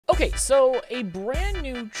Okay, so a brand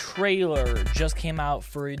new trailer just came out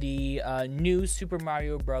for the new Super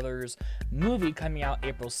Mario Brothers movie coming out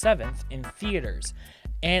April 7th in theaters.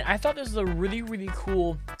 And I thought this was a really, really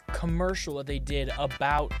cool commercial that they did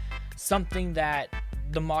about something that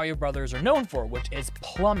the Mario Brothers are known for, which is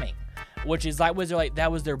plumbing, which is that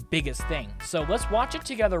was their biggest thing. So let's watch it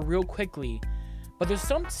together real quickly. But there's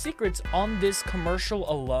some secrets on this commercial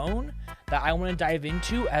alone that I want to dive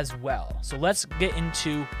into as well. So let's get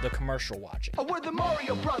into the commercial watching. We're the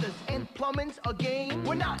Mario Brothers, and plumbing's a game.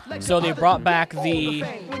 We're not like so they brought back the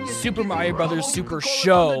Super Mario Brothers Super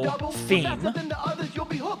Show theme.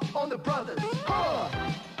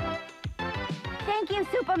 Thank you,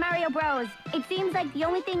 Super Mario Bros. It seems like the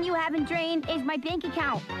only thing you haven't drained is my bank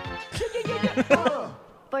account.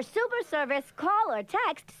 For super service, call or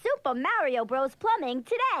text Super Mario Bros. Plumbing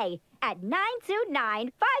today at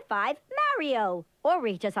 929-55-MARIO. Or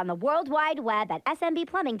reach us on the World Wide Web at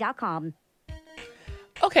smbplumbing.com.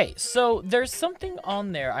 Okay, so there's something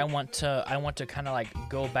on there I want to kind of like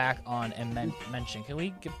go back on and mention. Can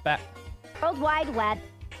we get back? World Wide Web.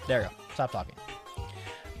 There you go. Stop talking.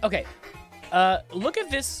 Okay, look at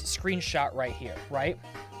this screenshot right here, right?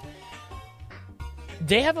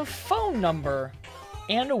 They have a phone number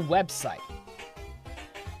and a website.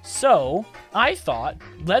 So I thought,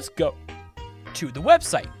 let's go to the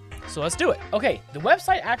website. So let's do it. Okay, the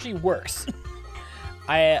website actually works.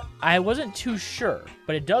 I wasn't too sure,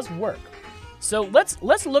 but it does work. So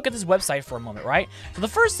let's look at this website for a moment, right? So the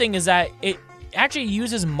first thing is that it actually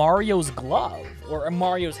uses Mario's glove, or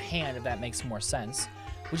Mario's hand, if that makes more sense,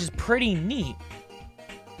 which is pretty neat.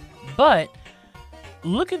 But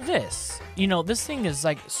look at this. You know, this thing is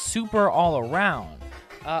like super all around.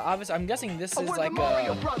 Obviously, I'm guessing this is like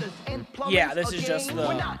yeah, this is just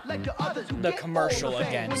the commercial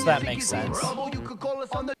again, so that makes sense.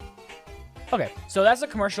 Okay, so that's the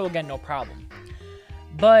commercial again, no problem.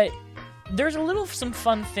 But there's some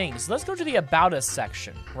fun things. Let's go to the About Us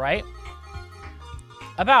section, right?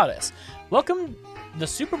 About Us. Welcome the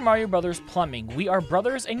Super Mario Brothers Plumbing. We are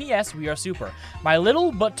brothers, and yes, we are super. My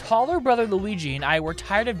little but taller brother Luigi and I were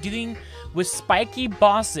tired of dealing with spiky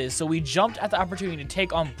bosses, so we jumped at the opportunity to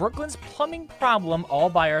take on Brooklyn's plumbing problem all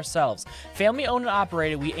by ourselves. Family owned and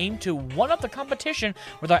operated, we aim to one-up the competition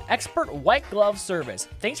with our expert white glove service.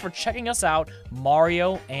 Thanks for checking us out,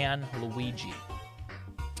 Mario and Luigi.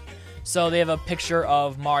 So they have a picture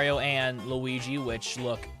of Mario and Luigi, which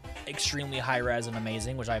look extremely high-res and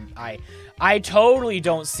amazing, which I totally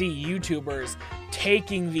don't see YouTubers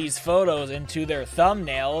taking these photos into their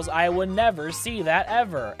thumbnails. I would never see that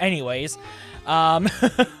ever. Anyways,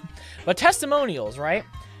 but testimonials, right?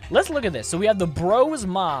 Let's look at this. So we have the Bros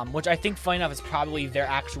mom, which I think, funny enough, is probably their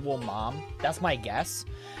actual mom. That's my guess.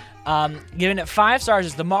 Giving it 5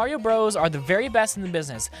 stars. The Mario Bros are the very best in the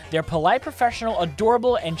business. They're polite, professional,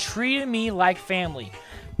 adorable, and treated me like family.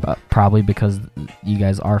 Probably because you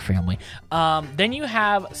guys are family. Then you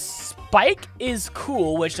have Spike is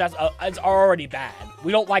cool, which it's already bad.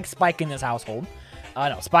 We don't like Spike in this household.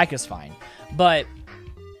 No, Spike is fine. But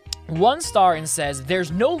 1 star and says, there's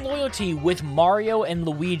no loyalty with Mario and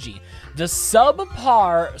Luigi. The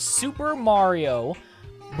subpar Super Mario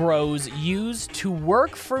Bros used to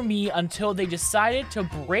work for me until they decided to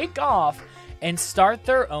break off and start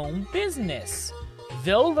their own business.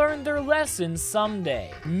 They'll learn their lessons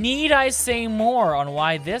someday. Need I say more on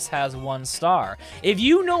why this has 1 star? If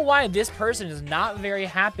you know why this person is not very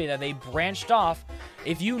happy that they branched off,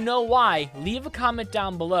 if you know why, leave a comment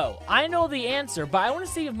down below. I know the answer, but I want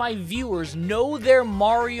to see if my viewers know their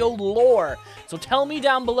Mario lore. So tell me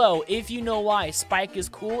down below if you know why Spike is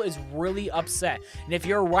cool is really upset. And if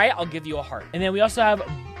you're right, I'll give you a heart. And then we also have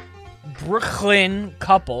Brooklyn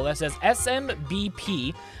couple that says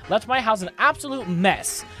SMBP left my house an absolute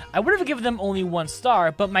mess. I would have given them only 1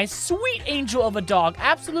 star, but my sweet angel of a dog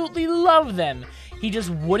absolutely loved them. He just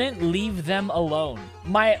wouldn't leave them alone.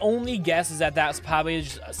 My only guess is that that's probably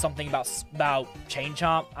just something about Chain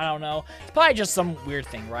Chomp. I don't know. It's probably just some weird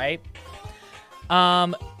thing, right?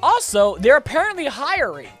 Also, they're apparently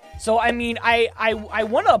hiring. So I mean, I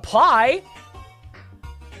want to apply.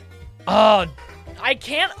 I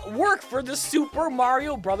can't work for the Super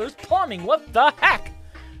Mario Brothers Plumbing. What the heck?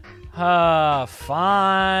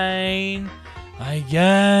 Fine. I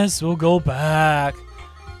guess we'll go back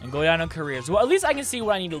and go down on careers. Well, at least I can see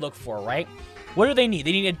what I need to look for, right? What do they need?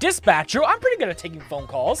 They need a dispatcher. I'm pretty good at taking phone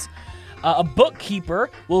calls. A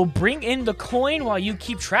bookkeeper will bring in the coin while you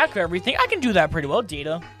keep track of everything. I can do that pretty well.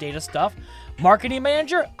 Data stuff. Marketing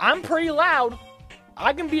manager. I'm pretty loud.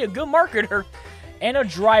 I can be a good marketer. And a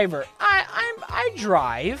driver. I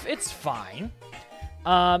drive. It's fine.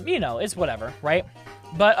 You know, it's whatever, right?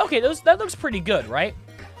 But, okay, that looks pretty good, right?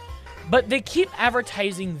 But they keep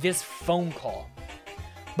advertising this phone call.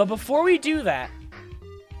 But before we do that,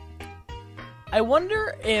 I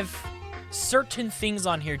wonder if certain things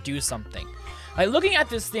on here do something. Like, looking at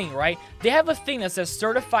this thing, right? They have a thing that says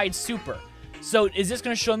Certified Super. So, is this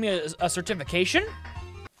going to show me a certification?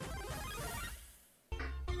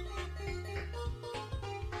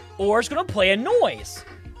 Or it's going to play a noise?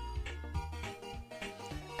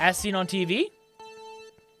 As seen on TV?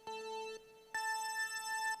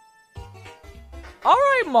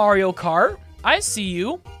 Alright, Mario Kart. I see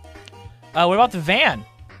you. What about the van?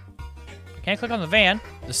 Can't click on the van.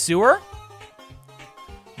 The sewer?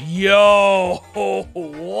 Yo!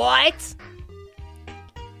 What?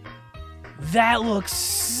 That looks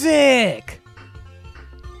sick!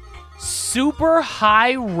 Super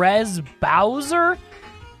high-res Bowser?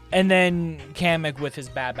 And then Kamek with his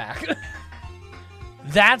bad back.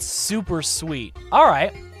 That's super sweet.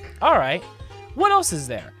 Alright. Alright. What else is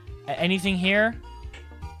there? Anything here?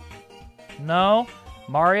 No?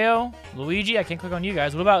 Mario? Luigi? I can't click on you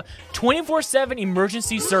guys. What about 24/7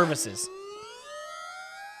 emergency services?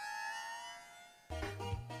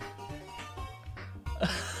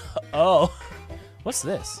 Oh. What's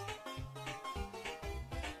this?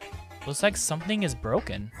 Looks like something is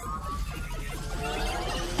broken.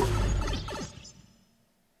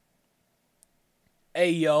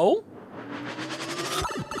 Hey, yo.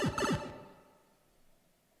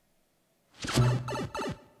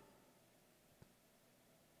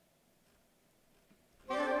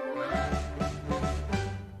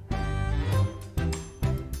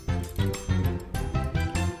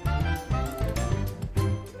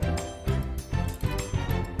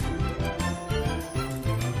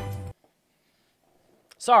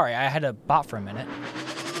 Sorry, I had to bot for a minute.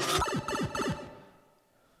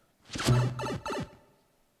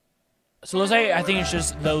 So let's say I think it's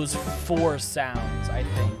just those 4 sounds, I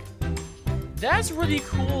think. That's really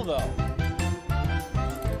cool though.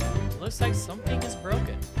 Looks like something is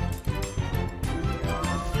broken.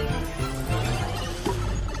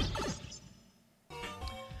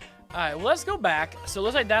 Alright, well, let's go back. So it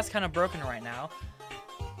looks like that's kind of broken right now.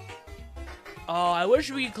 Oh, I wish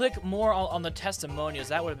we could click more on the testimonials.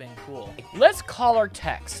 That would have been cool. Let's call our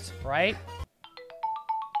text, right?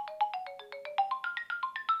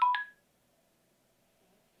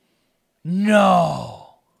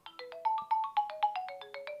 No.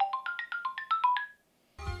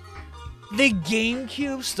 The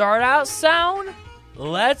GameCube start out sound?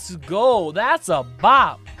 Let's go. That's a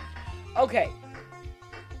bop. Okay.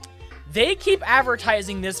 They keep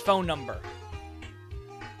advertising this phone number.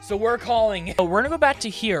 So we're calling it. We're gonna go back to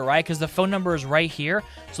here, right? Because the phone number is right here.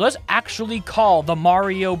 So let's actually call the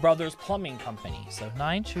Mario Brothers Plumbing Company. So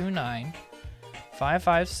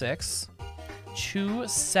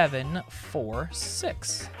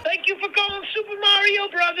 929-556-2746. Thank you for calling Super Mario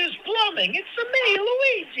Brothers Plumbing. It's the MINI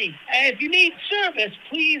Luigi. If you need service,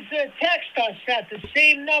 please text us at the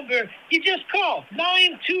same number you just called.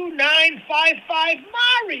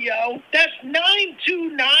 929-55-Mario. That's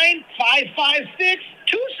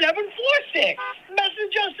 929-556-2746.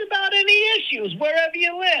 Message us about any issues wherever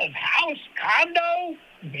you live. House, condo,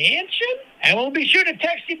 mansion? And we'll be sure to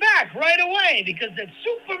text you back right away, because at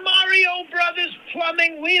Super Mario Brothers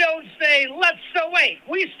Plumbing, we don't say, let's wait.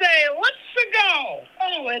 We say, let's go.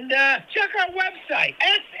 Oh, and check our website,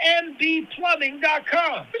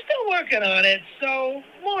 smbplumbing.com. We're still working on it, so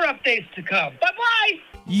more updates to come. Bye-bye.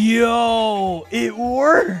 Yo, it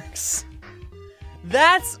works.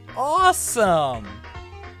 That's awesome.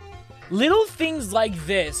 Little things like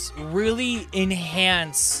this really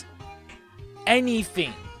enhance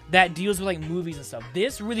anything that deals with like movies and stuff.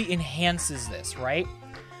 This really enhances this, right?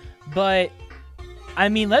 But I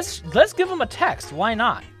mean, let's give them a text. Why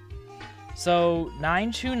not? So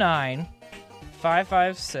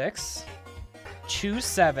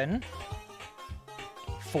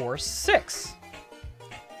 929-556-2746.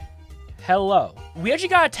 Hello. We actually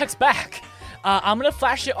got a text back. I'm gonna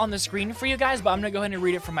flash it on the screen for you guys, but I'm gonna go ahead and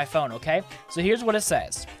read it from my phone, okay? So here's what it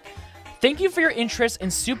says. Thank you for your interest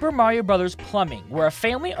in Super Mario Brothers Plumbing. We're a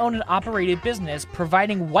family-owned and operated business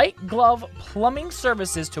providing white glove plumbing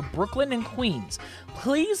services to Brooklyn and Queens.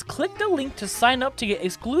 Please click the link to sign up to get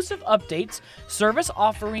exclusive updates, service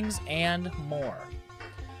offerings, and more.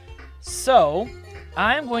 So,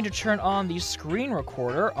 I'm going to turn on the screen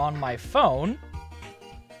recorder on my phone,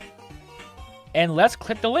 and let's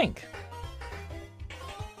click the link.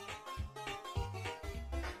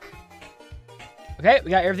 Okay,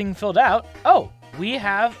 we got everything filled out. Oh, we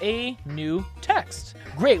have a new text.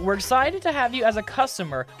 Great, we're excited to have you as a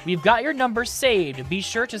customer. We've got your number saved. Be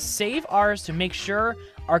sure to save ours to make sure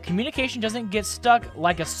our communication doesn't get stuck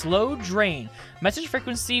like a slow drain. Message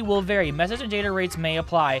frequency will vary. Message and data rates may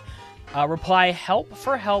apply. Reply help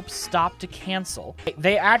for help, stop to cancel.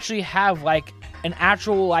 They actually have like an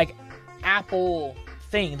actual like Apple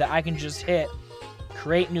thing that I can just hit,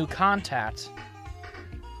 create new contact.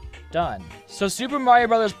 Done. So Super Mario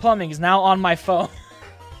Brothers Plumbing is now on my phone.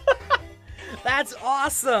 That's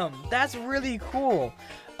awesome. That's really cool.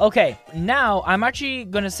 Okay, now I'm actually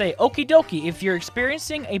going to say, okie dokie, if you're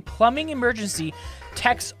experiencing a plumbing emergency,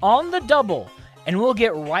 text on the double, and we'll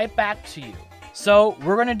get right back to you. So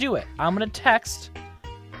we're going to do it. I'm going to text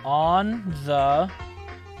on the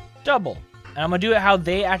double. And I'm going to do it how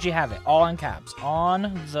they actually have it, all in caps. On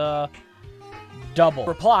the double.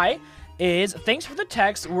 Reply is, thanks for the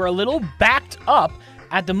text. We're a little backed up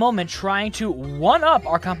at the moment trying to one-up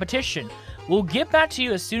our competition. We'll get back to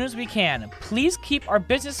you as soon as we can. Please keep our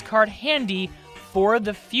business card handy for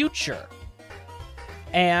the future.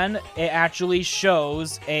 And it actually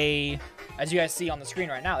shows a, as you guys see on the screen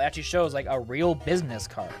right now, it actually shows like a real business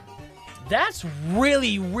card. That's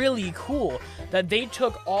really, really cool that they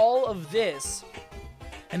took all of this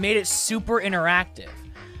and made it super interactive.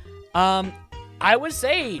 I would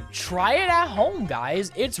say try it at home,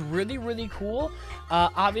 guys. It's really, really cool.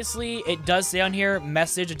 Obviously, it does say on here,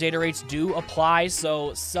 message and data rates do apply,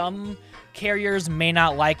 so some carriers may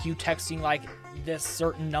not like you texting like this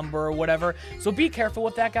certain number or whatever. So be careful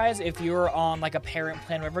with that, guys. If you're on like a parent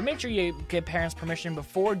plan or whatever, make sure you get parents' permission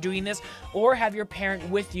before doing this, or have your parent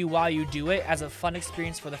with you while you do it as a fun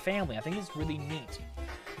experience for the family. I think it's really neat.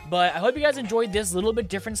 But I hope you guys enjoyed this little bit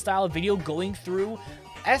different style of video going through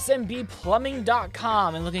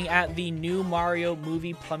SMBplumbing.com and looking at the new Mario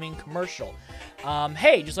movie plumbing commercial.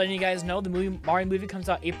 Hey, just letting you guys know, the Mario movie comes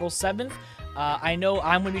out April 7th. I know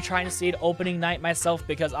I'm going to be trying to see it opening night myself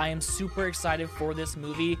because I am super excited for this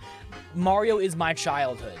movie. Mario is my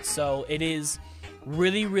childhood, so it is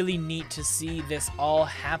really, really neat to see this all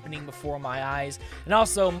happening before my eyes. And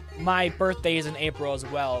also, my birthday is in April as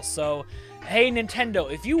well, so hey,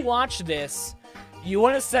 Nintendo, if you watch this, you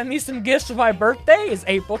want to send me some gifts for my birthday? It's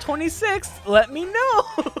April 26th. Let me know.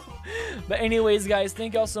 But anyways, guys,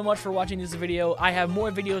 thank y'all so much for watching this video. I have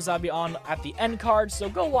more videos I'll be on at the end card, so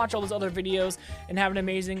go watch all those other videos and have an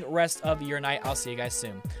amazing rest of your night. I'll see you guys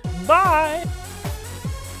soon. Bye!